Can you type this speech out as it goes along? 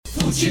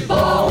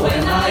Futebol é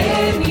na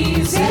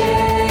MZ.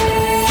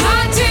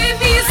 Rádio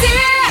MZ.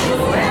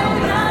 É o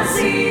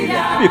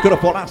Brasilia.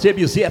 Microfonasse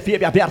MZ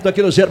FM aberto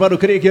aqui no Germano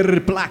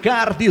Krieger.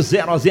 Placar de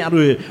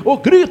 0-0. O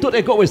grito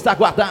de gol está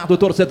guardado,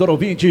 torcedor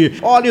ouvinte.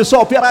 Olha só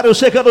o Operário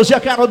chegando,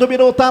 Giancarlo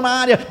dominou, tá na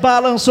área.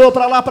 Balançou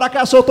pra lá, pra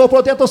cá, soltou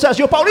por dentro o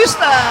Serginho,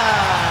 Paulista.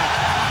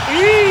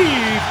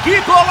 Ih,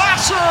 que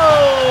golaço!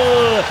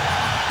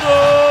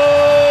 Gol!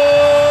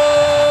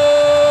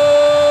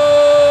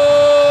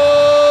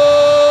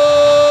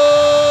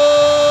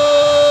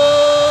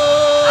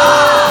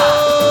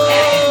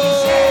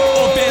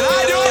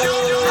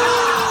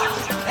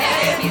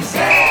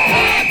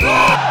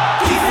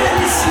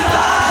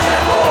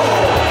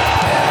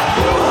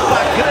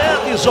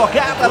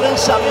 Jogada,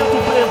 lançamento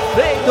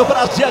perfeito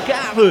para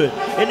Giancarlo.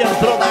 Ele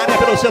entrou na área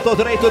pelo setor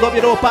direito,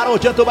 dominou, parou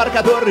diante do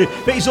marcador,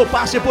 fez o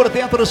passe por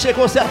dentro,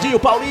 chegou Serginho,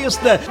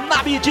 Paulista.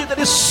 Na medida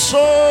ele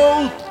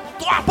soltou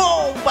a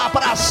bomba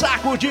para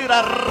sacudir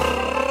a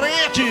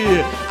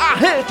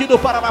rede do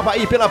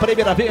Paranavaí pela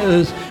primeira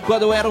vez,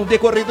 quando eram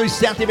decorridos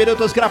 7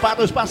 minutos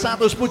gravados,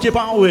 passados.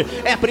 Futebol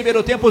é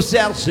primeiro tempo.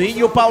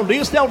 Serginho,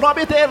 Paulista é o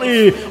nome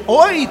dele,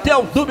 8 é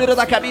o número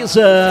da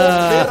camisa.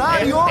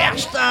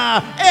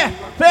 Esta é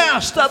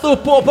festa do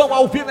povão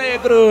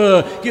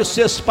alvinegro, que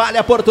se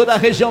espalha por toda a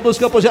região dos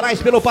Campos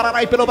Gerais, pelo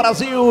Paraná e pelo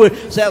Brasil.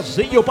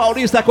 Serginho,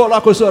 Paulista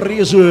coloca o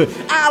sorriso,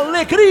 a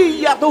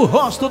alegria do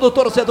rosto do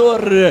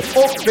torcedor.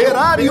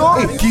 Operário,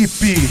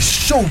 equipe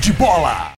show de bola.